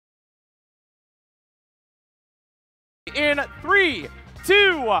In 3,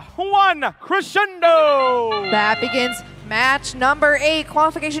 2, 1, crescendo! That begins match number 8,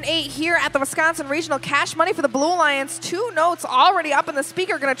 qualification 8 here at the Wisconsin Regional. Cash money for the Blue Alliance. 2 notes already up in the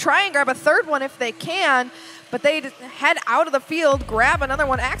speaker. Going to try and grab a third one if they can, but they head out of the field, grab another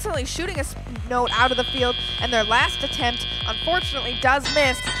one, accidentally shooting a note out of the field, and their last attempt unfortunately does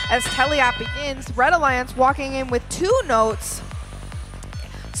miss as Teliop begins. Red Alliance walking in with 2 notes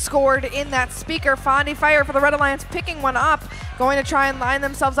scored in that speaker. Fondy Fire for the Red Alliance picking one up, going to try and line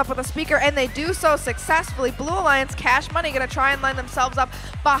themselves up with a speaker, and they do so successfully. Blue Alliance Cash Money going to try and line themselves up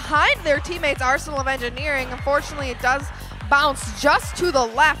behind their teammates Arsenal of Engineering. Unfortunately, it does bounce just to the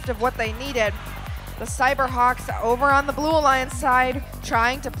left of what they needed. The Cyberhawks over on the Blue Alliance side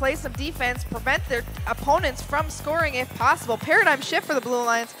trying to play some defense, prevent their opponents from scoring if possible. Paradigm Shift for the Blue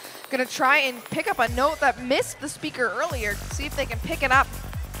Alliance going to try and pick up a note that missed the speaker earlier, see if they can pick it up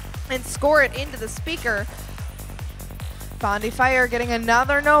and score it into the speaker. Fondy Fire getting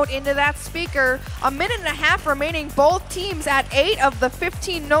another note into that speaker. A minute and a half remaining. Both teams at 8 of the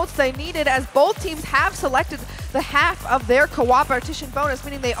 15 notes they needed, as both teams have selected the half of their cooperation bonus,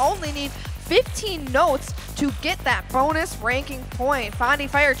 meaning they only need 15 notes to get that bonus ranking point. Fondy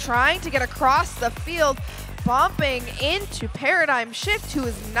Fire trying to get across the field, bumping into Paradigm Shift, who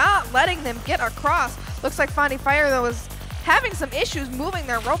is not letting them get across. Looks like Fondy Fire, though, is having some issues moving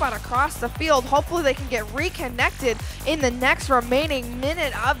their robot across the field. Hopefully they can get reconnected in the next remaining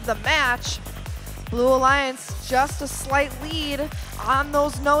minute of the match. Blue Alliance just a slight lead on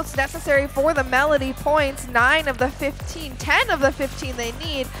those notes necessary for the Melody points. 9 of the 15, 10 of the 15 they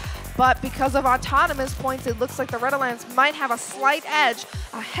need. But because of autonomous points, it looks like the Red Alliance might have a slight edge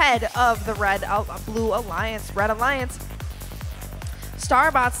ahead of the Blue Alliance. Red Alliance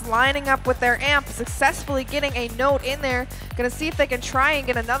Starbots lining up with their amp, successfully getting a note in there. Gonna see if they can try and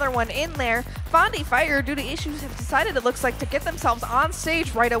get another one in there. Fondy Fire, due to issues, have decided, it looks like, to get themselves on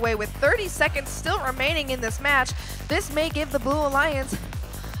stage right away with 30 seconds still remaining in this match. This may give the Blue Alliance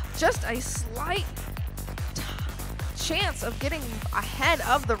just a slight chance of getting ahead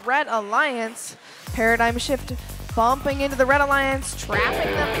of the Red Alliance. Paradigm Shift bumping into the Red Alliance,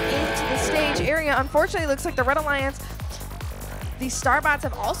 trapping them into the stage area. Unfortunately, it looks like the Red Alliance, the Starbots,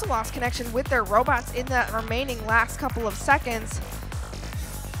 have also lost connection with their robots in that remaining last couple of seconds.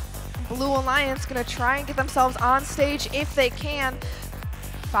 Blue Alliance gonna try and get themselves on stage if they can.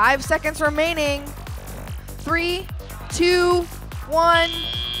 5 seconds remaining. 3, 2, 1.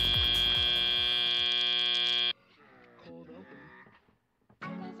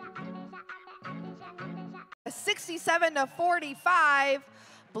 67-45.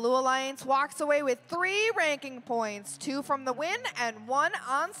 Blue Alliance walks away with 3 ranking points, 2 from the win and 1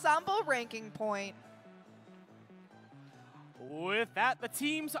 ensemble ranking point. With that, the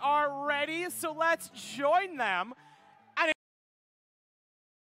teams are ready, so let's join them